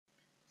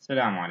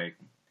السلام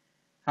عليكم.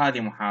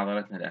 هذه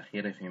محاضرتنا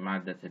الأخيرة في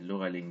مادة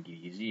اللغة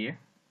الإنجليزية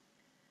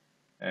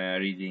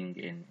Reading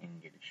in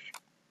English.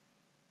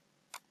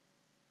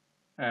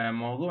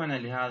 موضوعنا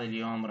لهذا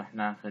اليوم راح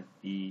ناخذ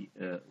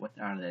What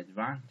are the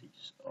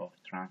advantages of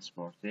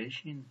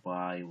transportation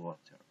by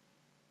water؟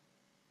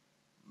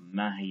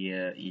 ما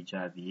هي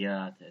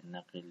إيجابيات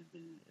النقل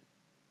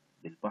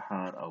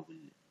بالبحر أو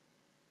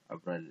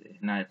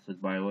هنا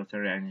يقصد by water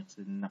يعني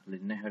يقصد النقل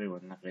النهري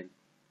والنقل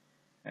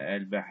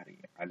البحري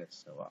على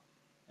السواء،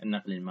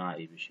 النقل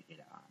المائي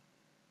بشكل عام.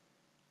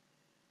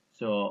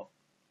 So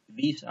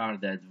these are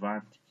the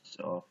advantages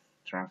of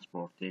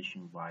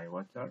transportation by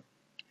water.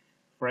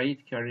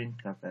 Freight carrying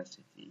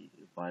capacity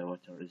by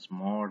water is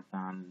more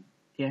than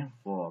 10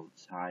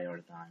 folds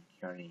higher than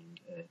carrying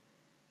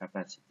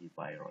capacity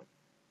by road.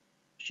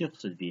 شو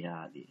يقصد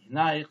بهذه؟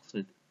 هنا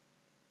يقصد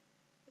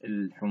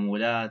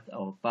الحمولات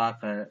أو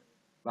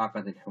طاقة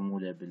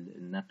الحمولة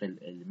بالنقل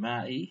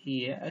المائي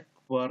هي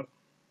أكبر،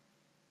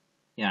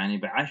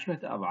 يعني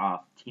ب10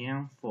 أضعاف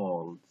 10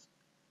 folds،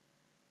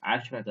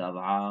 10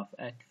 أضعاف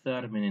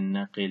أكثر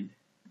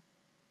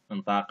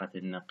من طاقة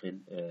النقل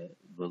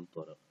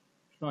بالطرق.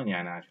 شلون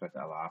يعني 10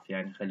 أضعاف؟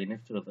 يعني خلينا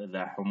نفترض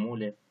إذا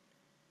حمولة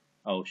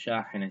أو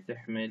شاحنة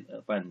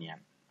تحمل طن،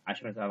 يعني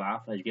 10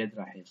 أضعاف إيش قد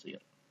راح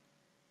يصير؟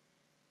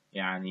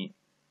 يعني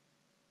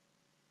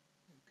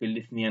كل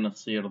 2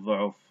 تصير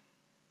ضعف،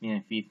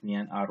 2 في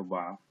 2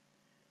 4،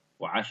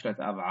 و10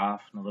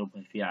 أضعاف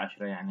نضربها في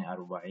 10 يعني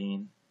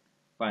 40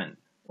 طن.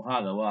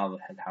 وهذا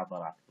واضح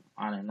لحضراتكم،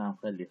 أنا هنا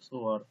مخلي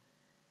صور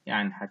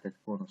يعني حتى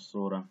تكون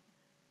الصورة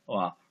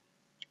واضحة.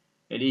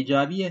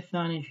 الإيجابية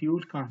الثانية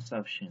fuel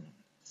consumption،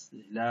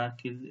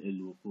 استهلاك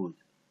الوقود.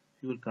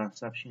 fuel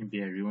consumption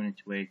per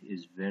unit weight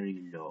is very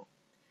low.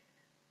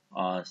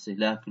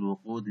 استهلاك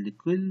الوقود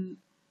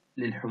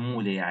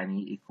للحمولة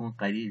يعني يكون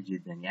قليل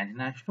جدا. يعني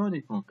هنا شلون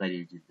يكون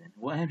قليل جدا؟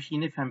 وأهم شي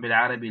نفهم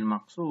بالعربي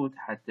المقصود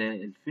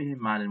حتى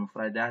الفهم مال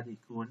المفردات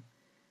يكون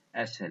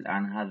أسهل.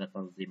 أنا هذا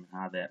قصدي من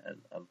هذا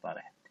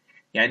الطرح.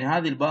 يعني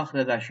هذه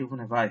الباخرة إذا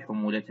شوفنا هاي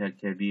حمولتها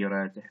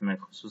الكبيرة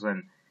تحمل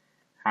خصوصا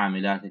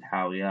حاملات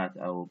الحاويات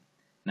أو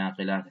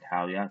ناقلات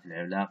الحاويات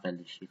العملاقة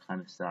اللي تشيل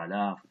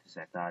 5000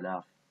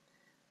 و9000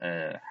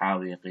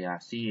 حاوية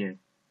قياسية.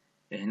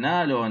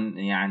 هنا لو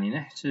يعني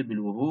نحسب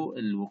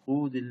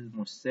الوقود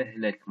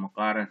المستهلك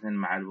مقارنة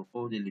مع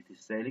الوقود اللي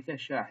تستهلكه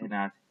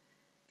الشاحنات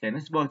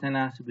كنسبة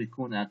وتناسب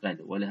يكون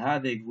أقل،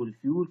 ولهذا يقول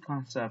fuel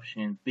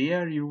consumption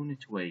per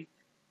unit weight،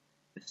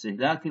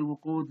 استهلاك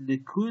الوقود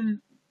لكل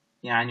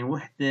يعني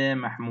وحدة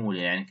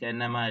محمولة، يعني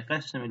كأنما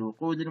يقسم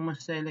الوقود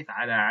المستهلك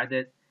على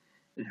عدد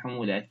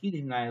الحمولة. أكيد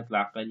هنا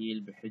يطلع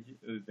قليل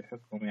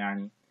بحكم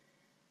يعني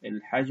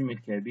الحجم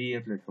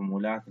الكبير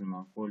للحمولات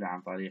المنقولة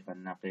عن طريق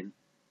النقل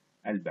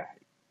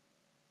البحري.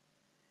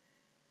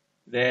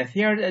 The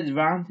third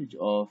advantage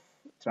of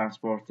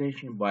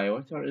transportation by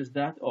water is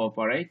that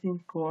operating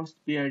cost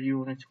per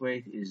unit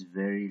weight is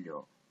very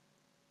low.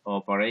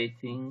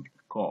 Operating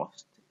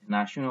cost،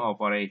 هنا شنو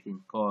operating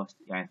cost؟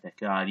 يعني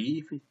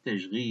تكاليف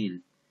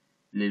التشغيل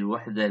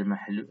للوحدة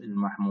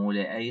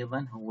المحمولة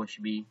أيضا هو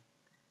شبيه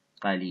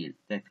قليل.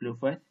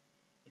 تكلفة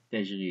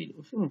التشغيل،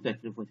 وشنو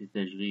تكلفة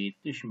التشغيل؟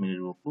 تشمل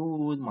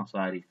الوقود،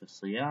 مصاريف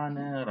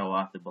الصيانة،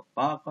 رواتب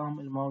الطاقم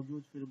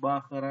الموجود في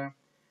الباخرة.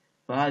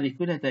 فهذه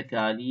كلها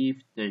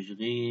تكاليف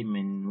تشغيل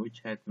من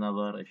وجهة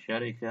نظر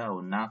الشركة أو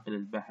الناقل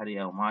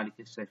البحري أو مالك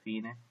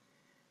السفينة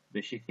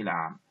بشكل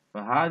عام.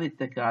 فهذه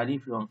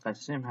التكاليف لو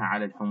نقسمها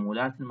على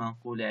الحمولات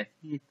المنقولة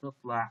أكيد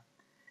تطلع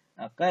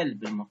أقل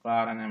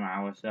بالمقارنة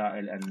مع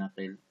وسائل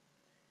النقل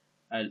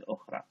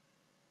الأخرى.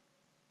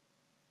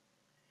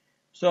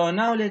 So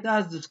now let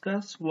us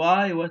discuss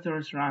why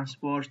water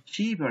transport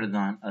cheaper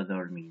than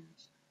other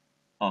means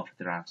of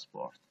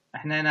transport.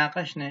 احنا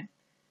ناقشنا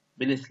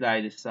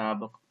بالسلايد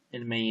السابق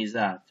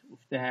الميزات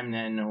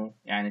وافتهمنا انه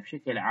يعني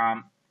بشكل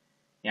عام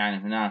يعني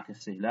هناك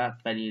استهلاك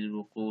قليل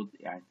الوقود،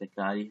 يعني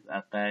تكاليف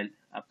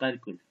اقل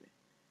كلفة.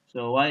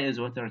 So why is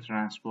water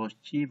transport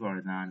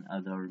cheaper than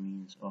other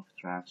means of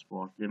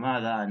transport؟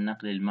 لماذا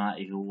النقل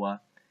المائي هو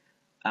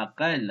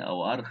اقل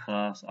او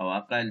ارخص او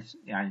اقل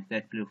يعني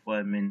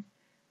تكلفة من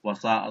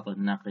وسائط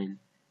النقل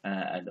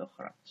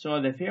الأخرى؟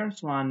 So the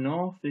first one,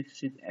 no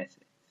fixed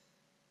assets.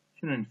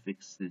 شنو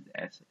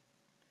fixed asset؟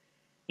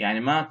 يعني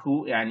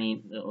ماكو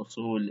يعني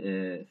أصول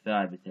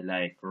ثابتة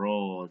like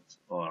roads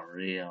or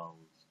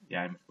rails،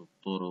 يعني مثل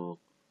الطرق.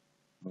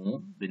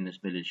 مو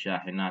بالنسبة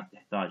للشاحنات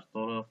تحتاج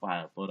طرق،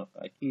 وهاي الطرق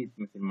أكيد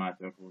مثل ما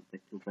تعرفون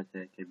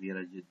تكلفتها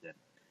كبيرة جدا.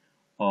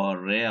 or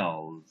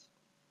rails.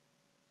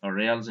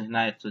 الريلز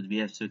هنا يقصد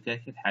بها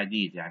سكك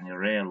الحديد، يعني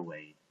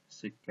railway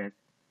سكة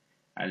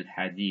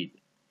الحديد.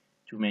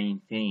 to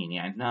maintain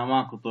يعني هنا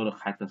ماكو طرق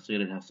حتى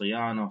تصير لها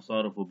صيانة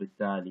وصرف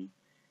وبالتالي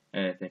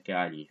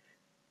تكاليف.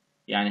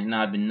 يعني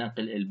هنا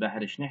بالنقل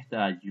البحري ايش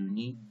نحتاج؟ you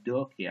need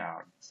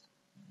dockyards.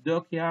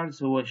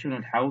 dockyards هو شنو؟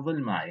 الحوض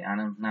المائي.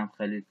 أنا هنا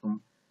مخلي لكم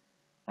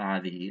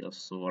هذه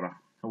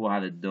الصورة، هو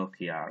هذا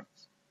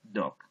dockyards.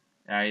 dock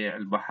يعني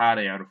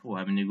البحارة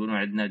يعرفوها، من يقولون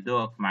عندنا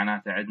dock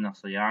معناته عندنا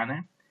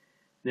صيانة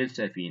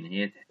للسفينة،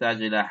 هي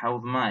تحتاج إلى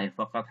حوض مائي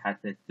فقط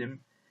حتى تتم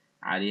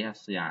عليها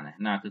الصيانة.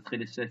 هنا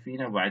تدخل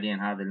السفينة وبعدين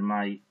هذا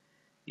الماء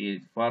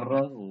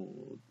يتفرغ،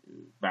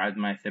 وبعد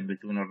ما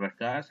يثبتون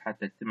الركائز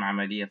حتى تتم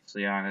عملية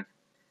صيانة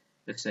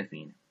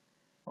السفينة،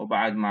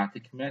 وبعد ما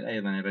تكمل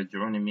أيضا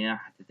يرجعون المياه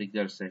حتى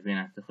تقدر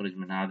السفينة تخرج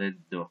من هذا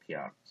الدوك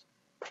يارد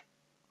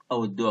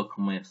أو الدوك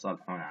هم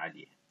يصلحون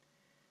عليه.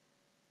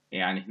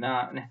 يعني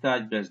هنا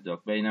نحتاج بس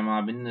دوك،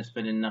 بينما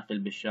بالنسبة للنقل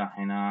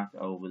بالشاحنات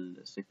أو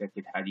بالسكك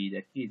الحديد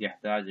أكيد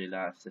يحتاج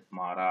إلى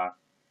استثمارات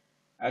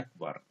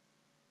أكبر.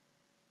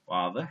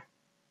 واضح؟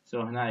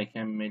 هنا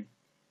يكمل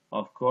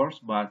of course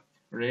but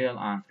rail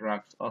and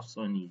trucks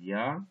also need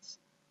yards.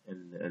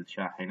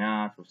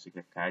 الشاحنات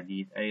والسكك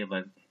الحديد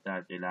أيضا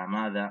تحتاج إلى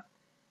ماذا؟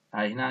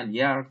 هاي هنا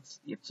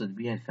الياردز يقصد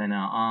بها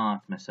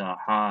الفناءات،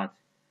 مساحات.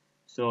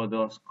 so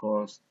those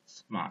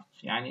costs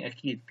match. يعني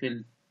أكيد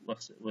كل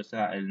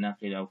وسائل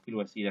نقل أو كل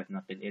وسيلة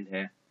نقل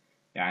إلها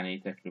يعني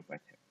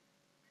تكلفتها.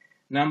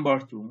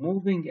 Number 2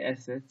 moving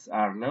assets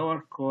are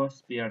lower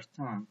cost per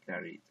ton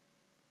carried.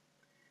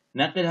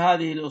 نقل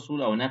هذه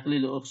الأصول أو نقل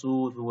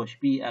الأصول هو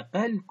شبيه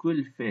أقل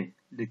كلفة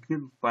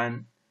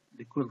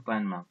لكل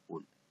طن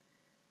منقول.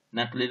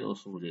 نقل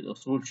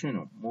الأصول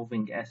شنو؟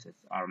 moving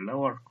assets are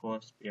lower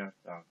cost per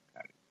ton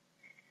carried.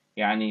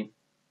 يعني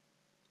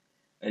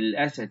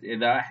الأسد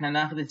إذا إحنا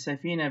ناخذ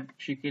السفينة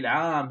بشكل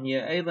عام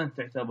هي أيضا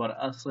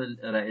تعتبر أصل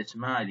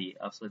رأسمالي،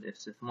 أصل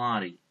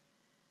استثماري،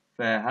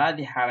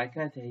 فهذه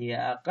حركاتها هي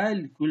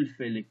أقل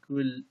كلفة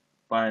لكل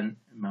طن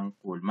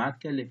منقول، ما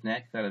تكلفنا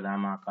أكثر إذا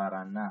ما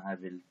قارناها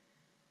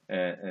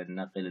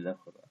بالنقل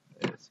الأخرى،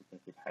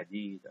 سكك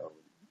الحديد أو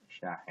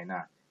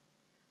الشاحنات.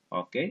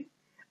 أوكي.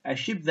 A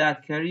ship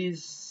that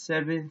carries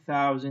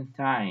 7,000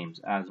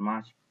 times as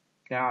much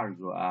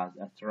cargo as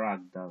a truck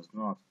does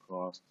not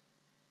cost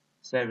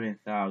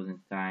 7,000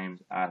 times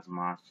as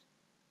much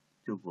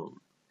to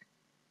build.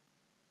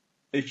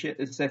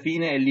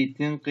 السفينة اللي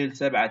تنقل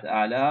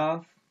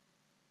 7,000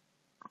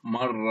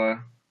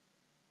 مرة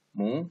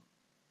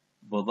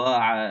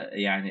بضاعة،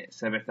 يعني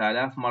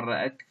 7,000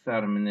 مرة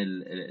أكثر من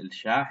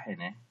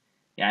الشاحنة،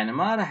 يعني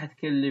ما راح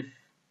تكلف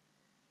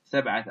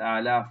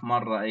 7,000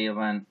 مرة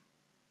أيضا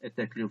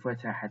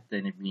تكلفتها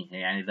حتى نبنيها.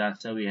 يعني إذا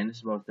نسويها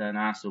نسبة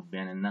وتناسب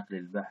بين النقل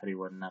البحري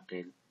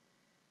والنقل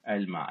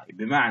المائي،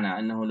 بمعنى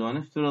أنه لو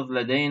نفترض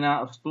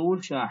لدينا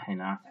أسطول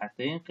شاحنات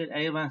حتى ينقل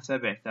أيضا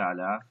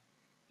 7,000،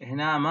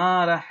 هنا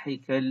ما راح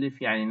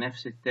يكلف يعني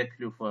نفس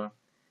التكلفة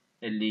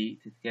اللي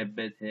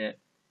تتكبدها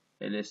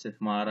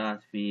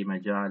الاستثمارات في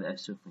مجال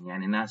السفن.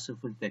 يعني هنا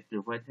السفن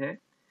تكلفتها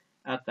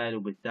أقل،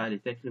 وبالتالي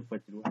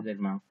تكلفة الوحدة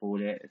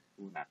المنقولة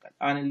تكون أقل.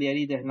 أنا اللي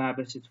أريده هنا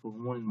بس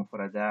تفهمون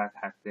المفردات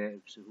حتى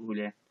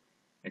بسهولة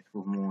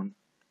تفهمون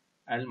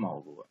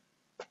الموضوع.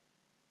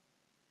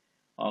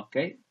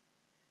 أوكي.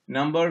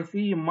 Number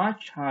 3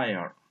 much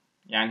higher.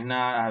 يعني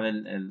هنا هذا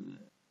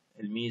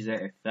الميزة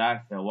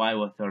الثالثة why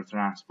water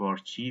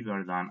transport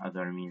cheaper than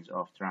other means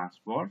of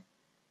transport.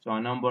 So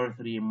number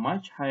 3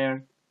 much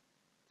higher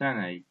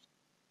tonnage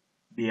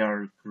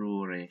per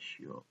crew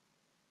ratio.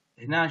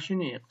 هنا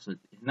شنو يقصد؟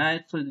 هنا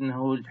يقصد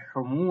انه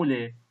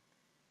الحمولة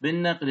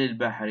بالنقل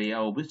البحري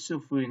او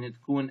بالسفن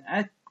تكون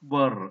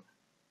اكبر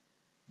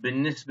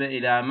بالنسبة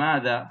الى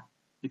ماذا؟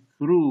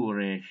 crew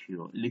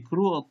ratio.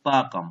 الكرو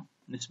الطاقم،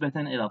 نسبة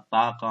الى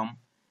الطاقم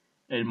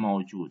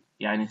الموجود.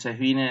 يعني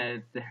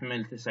سفينة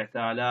تحمل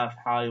 9,000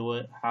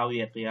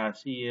 حاوية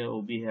قياسية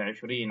وبها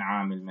 20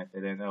 عامل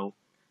مثلا، أو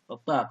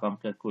الطاقم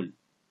ككل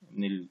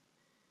من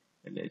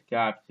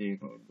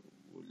الكابتن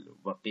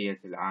وبقية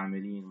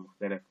العاملين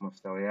مختلف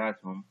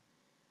مستوياتهم،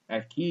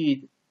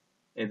 أكيد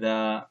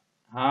إذا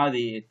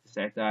هذه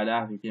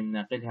 9,000 يتم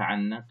نقلها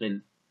عن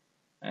نقل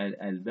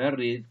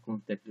البري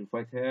تكون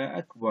تكلفتها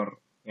أكبر،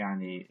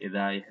 يعني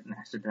إذا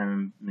نحسبها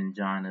من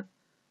جانب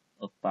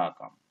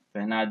الطاقم.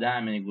 فهنا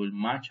دائما يقول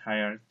much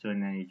higher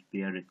tonnage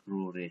per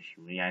crew ratio،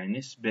 يعني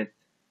نسبة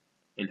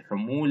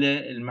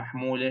الحمولة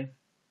المحمولة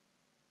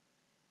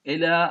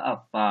إلى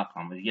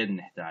الطاقم قد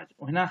نحتاج.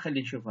 وهنا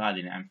خلينا نشوف هذه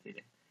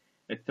الأمثلة.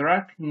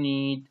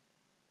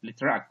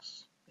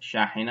 التراكس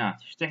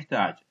الشاحنات ايش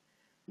تحتاج؟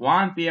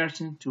 1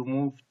 person to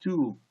move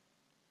 2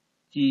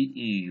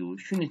 TEU.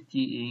 شنو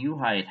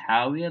TEU؟ هاي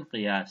الحاوية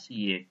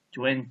القياسية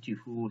 20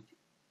 foot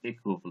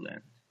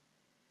equivalent.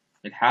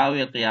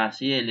 الحاوية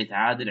القياسية اللي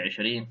تعادل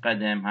 20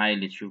 قدم، هاي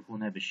اللي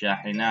تشوفونها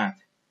بالشاحنات،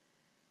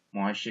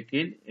 مو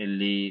هالشكل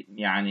اللي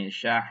يعني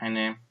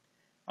الشاحنة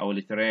أو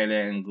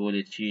التريلة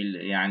نقول تشيل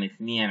يعني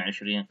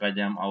 22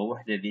 قدم، أو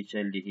وحدة ذيك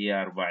اللي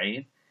هي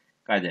 40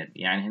 قدم،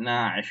 يعني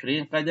هنا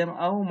 20 قدم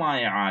أو ما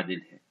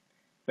يعادلها.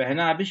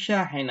 فهنا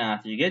بالشاحنات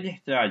قد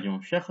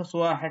يحتاجون شخص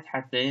واحد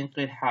حتى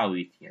ينقل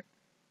حاويتين.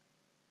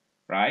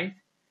 right?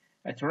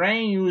 A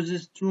train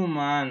uses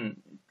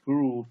 2-man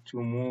crew to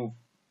move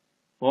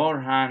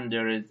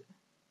 400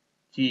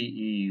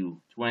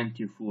 TEU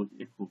 20 foot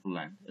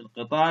equivalent.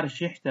 القطار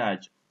شو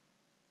يحتاج؟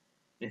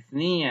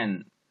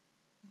 2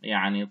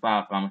 يعني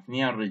طاقم،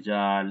 2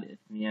 رجال،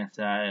 2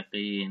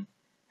 سائقين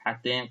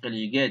حتى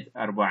ينقل قد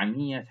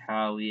 400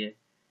 حاوية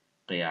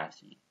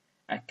قياسية.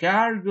 A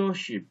cargo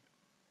ship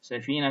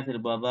سفينة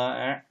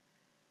البضائع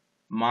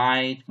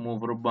might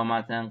move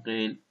ربما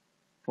تنقل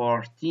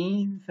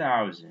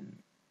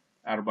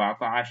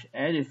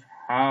 14,000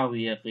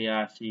 حاوية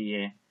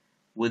قياسية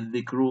with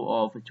the crew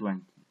of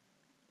 20،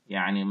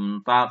 يعني من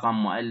طاقم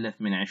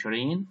مؤلف من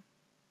 20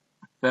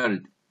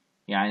 فرد.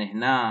 يعني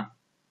هنا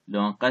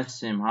لو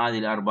نقسم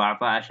هذه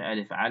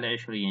 14,000 على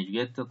 20 ايش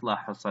قد تطلع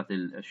حصة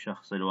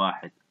الشخص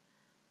الواحد؟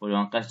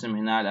 ولو نقسم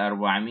هنا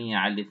 400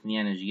 على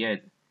 2 ايش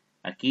قد؟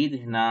 أكيد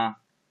هنا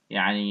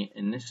يعني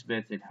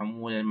نسبة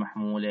الحمولة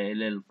المحمولة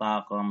إلى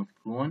الطاقم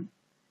تكون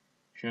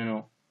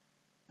شنو؟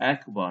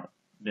 أكبر،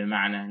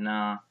 بمعنى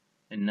هنا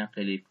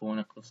النقل يكون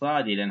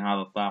اقتصادي، لأن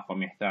هذا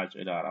الطاقم يحتاج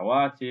إلى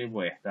رواتب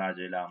ويحتاج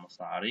إلى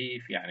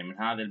مصاريف. يعني من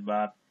هذا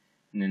الباب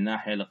من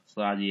الناحية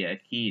الاقتصادية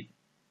أكيد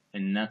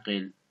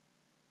النقل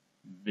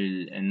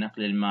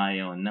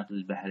المائي والنقل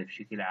البحري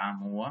بشكل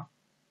عام هو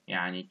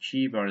يعني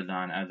cheaper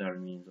than other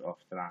means of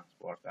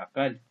transport،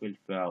 أقل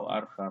كلفة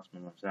وأرخص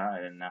من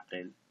وسائل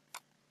النقل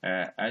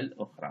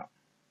الأخرى.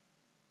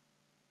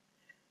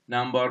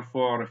 Number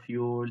 4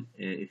 fuel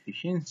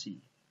efficiency.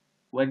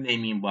 What they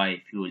mean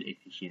by fuel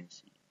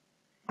efficiency؟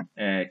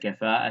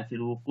 كفاءة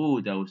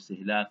الوقود أو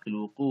استهلاك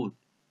الوقود.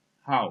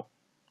 How؟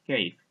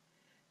 كيف؟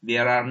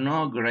 There are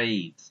no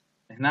grades.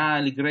 هنا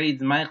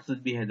الجريد ما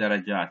يقصد بها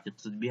درجات،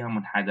 يقصد بها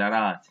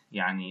منحدرات.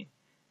 يعني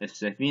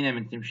السفينة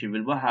من تمشي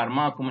بالبحر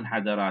ماكو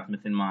منحدرات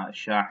مثل ما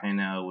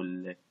الشاحنة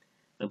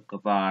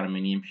والقطار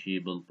من يمشي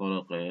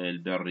بالطرق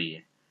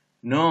البرية.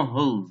 No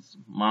hills،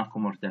 ماكو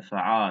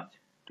مرتفعات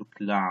to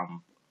climb،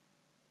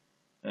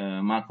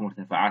 ماكو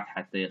مرتفعات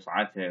حتى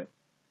يصعدها،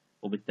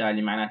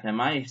 وبالتالي معناتها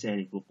ما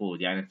يستهلك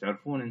وقود. يعني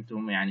تعرفون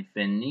انتم يعني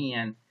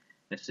فنيا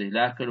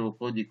استهلاك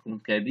الوقود يكون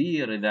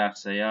كبير إذا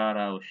السيارة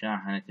أو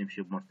الشاحنة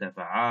تمشي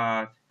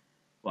بمرتفعات،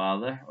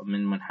 واضح،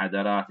 من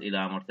منحدرات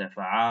إلى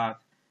مرتفعات.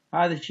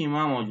 هذا الشيء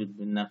ما موجود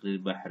بالنقل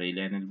البحري،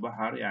 لأن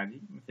البحر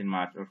يعني مثل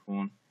ما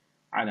تعرفون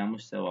على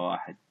مستوى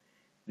واحد.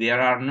 There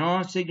are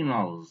no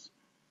signals،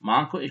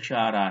 ماكو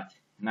إشارات.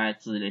 هنا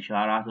يقصد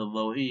الإشارات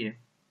الضوئية،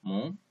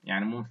 مو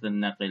مثل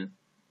النقل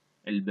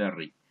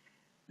البري.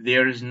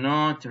 There is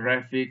no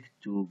traffic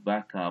to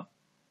back up،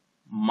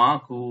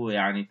 ماكو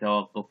يعني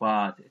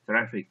توقفات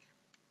traffic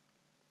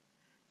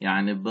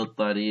يعني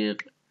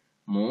بالطريق،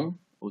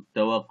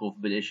 والتوقف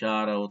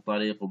بالإشارة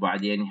والطريق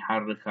وبعدين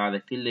يحرك، هذا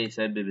كله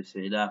يسبب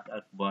استهلاك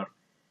أكبر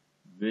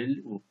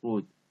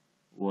بالوقود.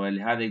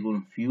 ولهذا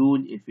يقول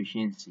fuel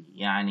efficiency،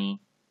 يعني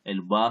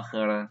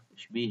الباخرة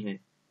شبيها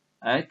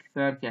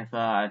أكثر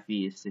كفاءة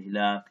في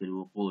استهلاك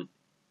الوقود،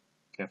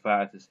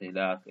 كفاءة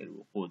استهلاك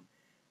الوقود.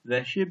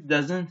 The ship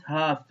doesn't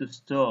have to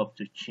stop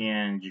to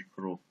change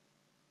crew،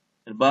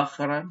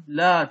 الباخرة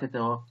لا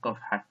تتوقف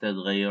حتى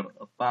تغير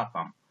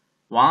الطاقم.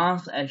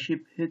 Once a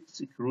ship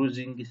hits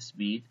cruising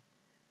speed،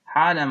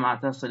 حالما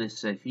تصل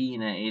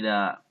السفينة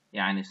إلى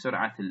يعني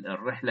سرعة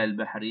الرحلة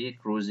البحرية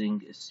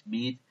cruising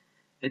speed،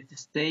 it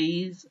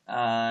stays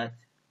at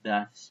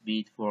that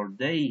speed for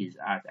days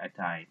at a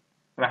time،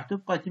 راح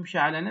تبقى تمشي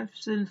على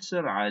نفس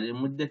السرعة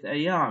لمدة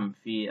أيام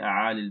في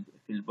أعالي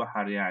في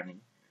البحر. يعني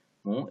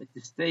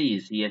it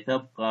stays هي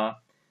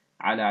تبقى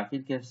على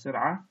تلك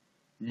السرعة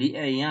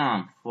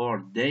لأيام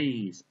for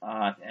days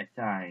at a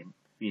time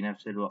في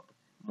نفس الوقت.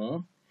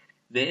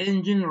 The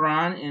engine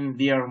run in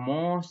their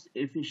most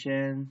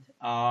efficient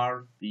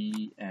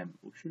RPM.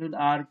 وشنو ال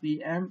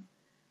RPM؟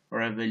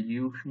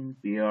 revolution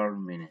per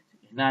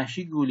minute. هنا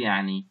شو يقول؟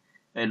 يعني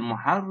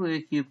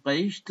المحرك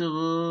يبقى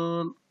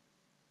يشتغل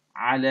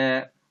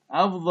على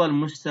أفضل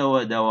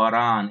مستوى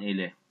دوران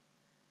إله،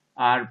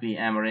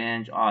 RPM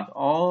range at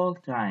all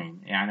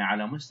time، يعني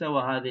على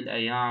مستوى هذه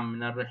الأيام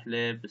من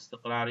الرحلة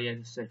باستقرارية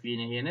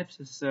السفينة هي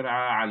نفس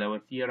السرعة على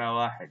وتيرة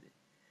واحدة.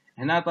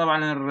 هنا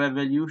طبعا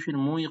الريفوليوشن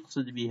مو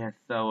يقصد بها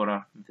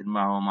الثورة مثل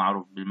ما هو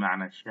معروف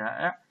بالمعنى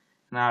الشائع.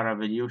 هنا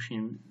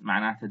ريفوليوشن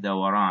معناته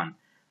دوران،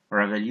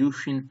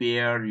 revolution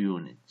per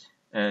unit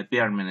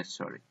per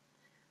minute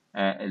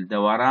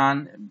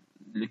الدوران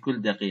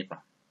لكل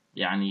دقيقة.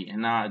 يعني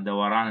هنا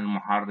دوران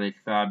المحرك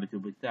ثابت،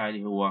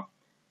 وبالتالي هو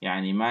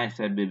يعني ما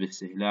يسبب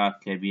استهلاك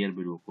كبير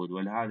بالوقود.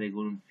 ولهذا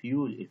يقولون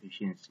fuel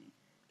efficiency،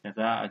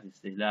 كفاءة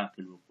استهلاك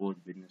الوقود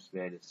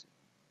بالنسبة للسفينة.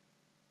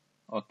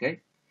 أوكي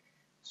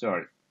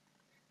sorry.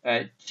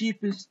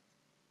 cheapest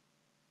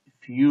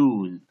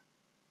fuel،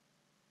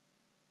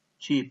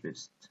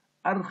 cheapest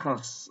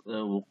أرخص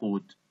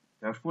وقود.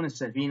 تعرفون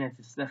السفينة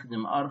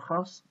تستخدم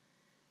أرخص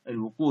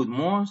الوقود.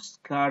 most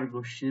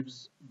cargo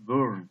ships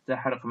burn،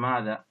 تحرق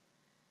ماذا؟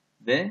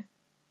 the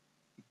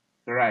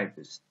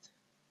cheapest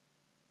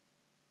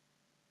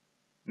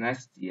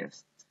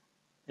nastiest،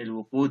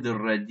 الوقود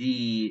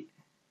الرديء،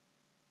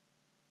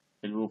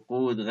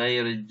 الوقود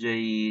غير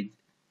الجيد،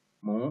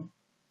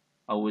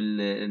 أو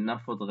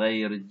النفط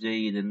غير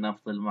الجيد،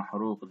 النفط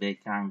المحروق they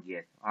can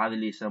get، هذا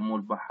اللي يسموه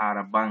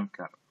البحارة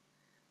بانكر.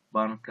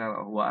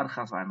 بانكر هو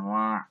أرخص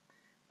أنواع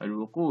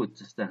الوقود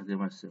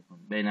تستخدم السفن،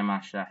 بينما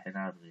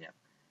الشاحنات غير.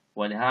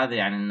 ولهذا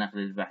يعني النقل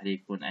البحري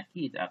يكون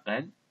أكيد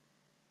أقل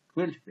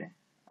كلفة،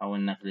 أو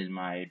النقل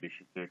المائي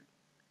بشكل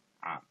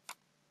عام.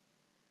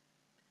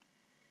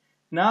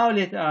 Now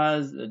let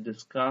us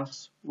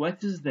discuss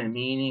what is the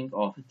meaning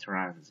of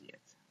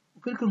transient.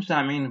 وكلكم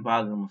سامعين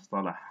بهذا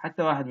المصطلح،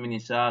 حتى واحد من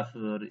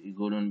يسافر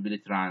يقولون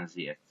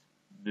بالترانزيت،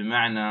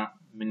 بمعنى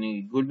من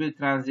يقول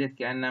بالترانزيت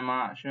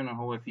كأنما شنو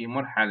هو في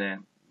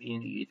مرحلة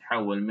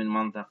يتحول من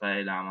منطقة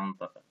إلى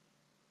منطقة.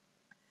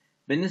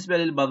 بالنسبة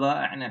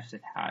للبضائع نفس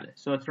الحالة.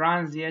 So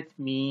transient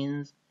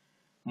means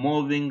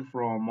moving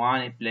from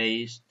one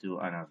place to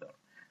another.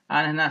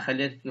 أنا هنا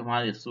خليت لكم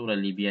هذه الصورة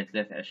اللي بيها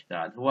 3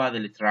 أشكال. هو هذا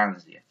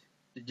الترانزيت،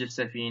 تجي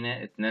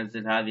السفينة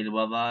تنزل هذه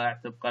البضائع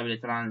تبقى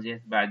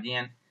بالترانزيت،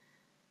 بعدين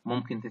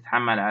ممكن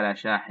تتحمل على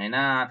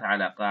شاحنات،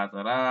 على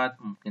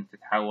قاطرات، ممكن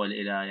تتحول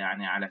إلى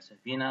يعني على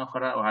سفينة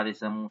أخرى، وهذا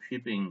يسموه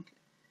شيبينج،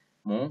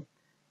 مو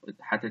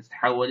حتى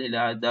تتحول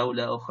إلى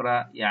دولة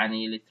أخرى.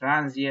 يعني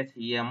الترانزيت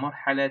هي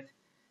مرحلة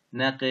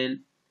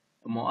نقل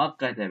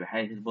مؤقتة،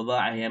 بحيث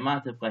البضاعة هي ما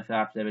تبقى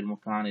ثابتة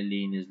بالمكان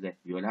اللي نزلت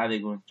فيه، ولهذا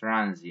يقول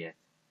ترانزيت.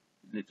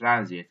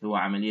 الترانزيت هو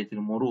عملية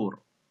المرور،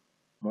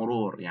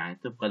 مرور يعني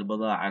تبقى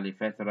البضاعة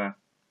لفترة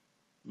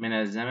من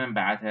الزمن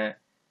بعدها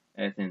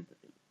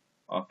تنتقل.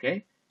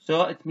 Okay,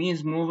 so it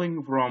means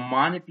moving from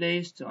one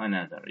place to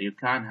another. You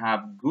can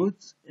have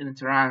goods in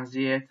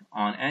transit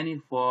on any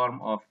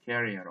form of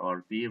carrier,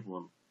 or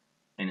people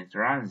in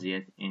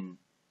transit in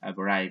a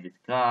private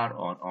car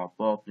or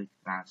public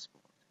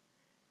transport.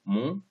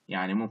 مو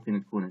يعني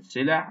ممكن تكون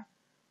السلع،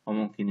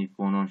 وممكن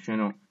يكونون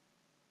شنو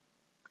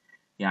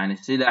يعني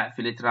سلع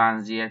في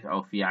الترانزيت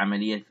أو في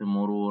عملية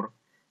المرور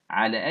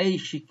على أي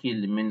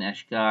شكل من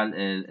أشكال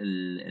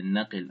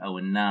النقل أو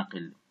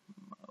الناقل،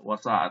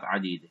 وسائط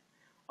عديدة،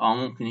 أو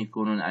ممكن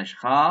يكونون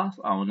أشخاص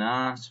أو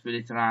ناس في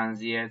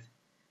الترانزيت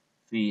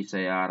في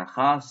سيارة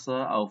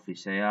خاصة أو في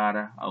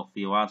سيارة أو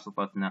في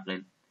واسطة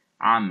نقل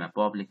عامة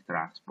public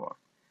transport.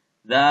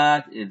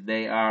 That is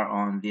they are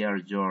on their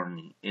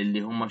journey،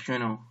 اللي هم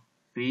شنو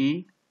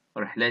في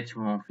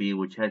رحلتهم، في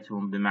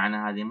وجهتهم، بمعنى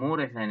هذه مو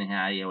رحلة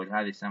نهائية،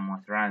 ولهذا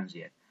يسموها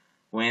transit.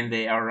 When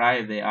they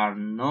arrive they are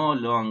no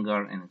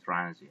longer in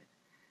transit.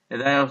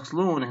 إذا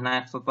يوصلون، هنا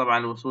يقصد طبعا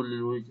الوصول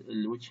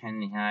للوجهة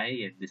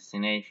النهائية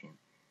destination،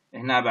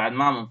 هنا بعد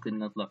ما ممكن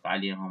نطلق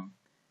عليهم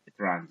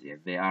transit.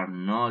 They are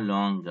no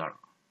longer،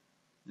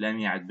 لم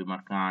يعد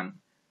بمكان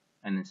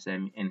أن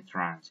نسمي in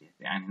transit،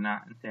 يعني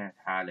هنا انتهت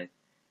حالة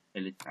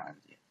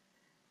الترانزيت.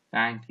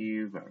 Thank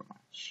you very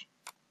much.